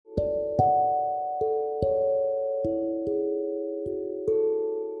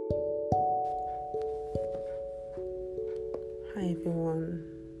everyone.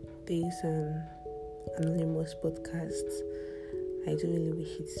 This anonymous podcast. I do really wish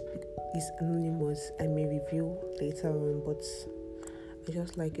it's anonymous. I may review later on, but I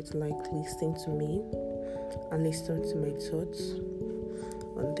just like it to listen to me and listen to my thoughts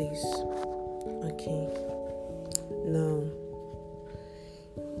on this. Okay. Now,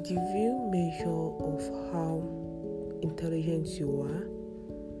 the real measure of how intelligent you are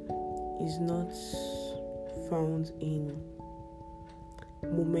is not found in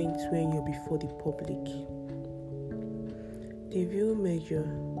moments when you're before the public. The real measure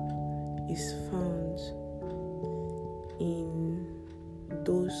is found in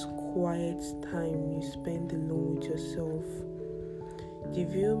those quiet time you spend alone with yourself. The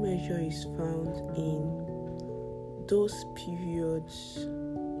real measure is found in those periods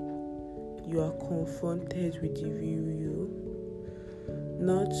you are confronted with the real you,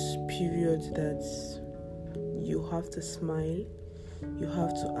 not periods that you have to smile, you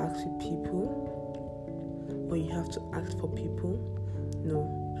have to act with people, or you have to act for people. No.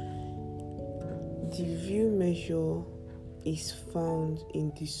 The real measure is found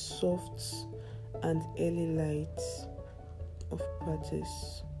in the soft and early light of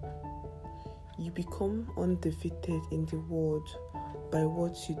practice. You become undefeated in the world by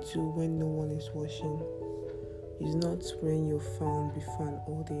what you do when no one is watching. It's not when you're found before an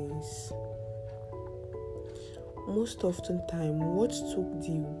audience. Most often time, what took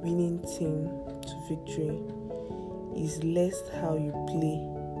the winning team to victory is less how you play.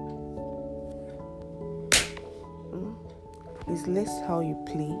 It's less how you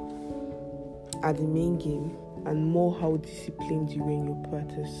play at the main game and more how disciplined you when you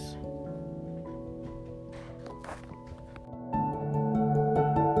practice.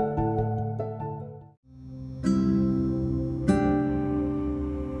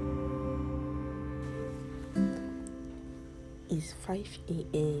 It's 5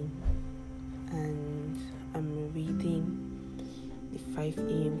 a.m. and I'm reading the 5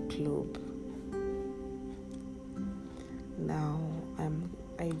 a.m. club. Now,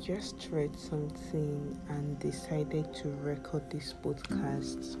 I just read something and decided to record this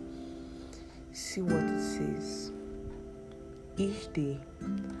podcast. See what it says. Each day,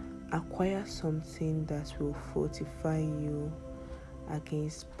 acquire something that will fortify you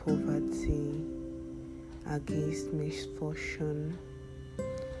against poverty, against misfortune,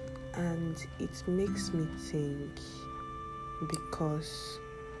 and it makes me think because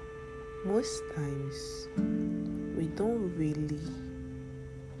most times we don't really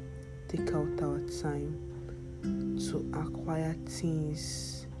take out our time to acquire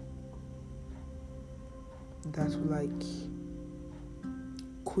things that will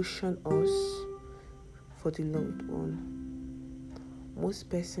cushion us for the long run. Most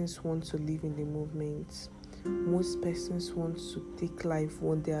persons want to live in the movement. Most persons want to take life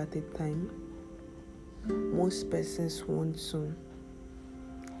one day at a time. Most persons want to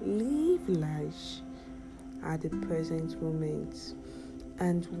live life at the present moment.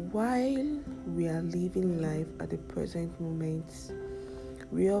 And while we are living life at the present moment,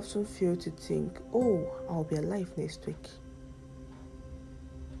 we often fail to think, I'll be alive next week.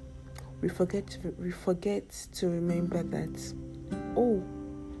 We forget to remember that,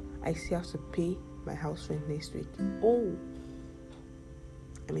 I still have to pay my house rent next week.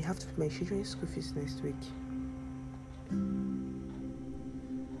 I may have to pay my children's school fees next week.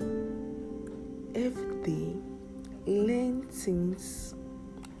 Every day, learn things,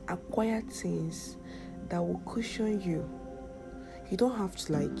 acquire things that will cushion you. You don't have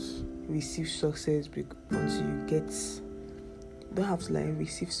to receive success until you get. You don't have to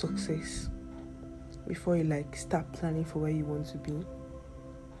receive success before you start planning for where you want to be.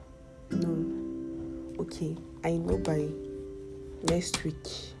 No. Okay, I know by next week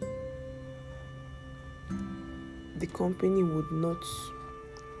the company would not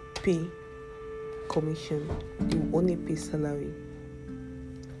pay commission, they will only pay salary.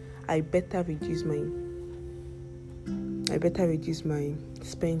 I better reduce my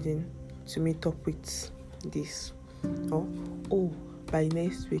spending to meet up with this. Or by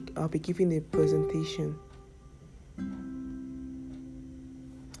next week I'll be giving a presentation.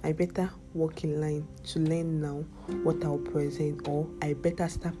 I better walk in line to learn now what I'll present, or I better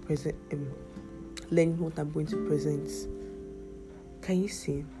start learning what I'm going to present. Can you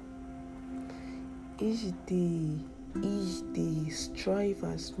see? Each day, strive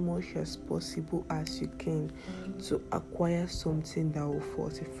as much as possible as you can to acquire something that will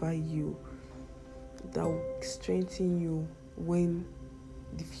fortify you, that will strengthen you when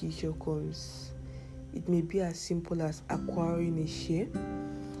the future comes. It may be as simple as acquiring a share.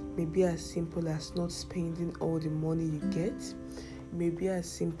 may be as simple as not spending all the money you get. It may be as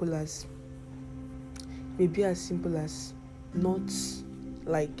simple as not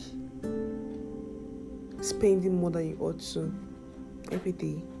like spending more than you ought to. Every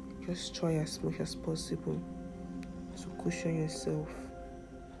day, just try as much as possible to cushion yourself,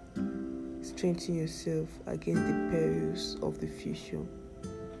 strengthen yourself against the perils of the future.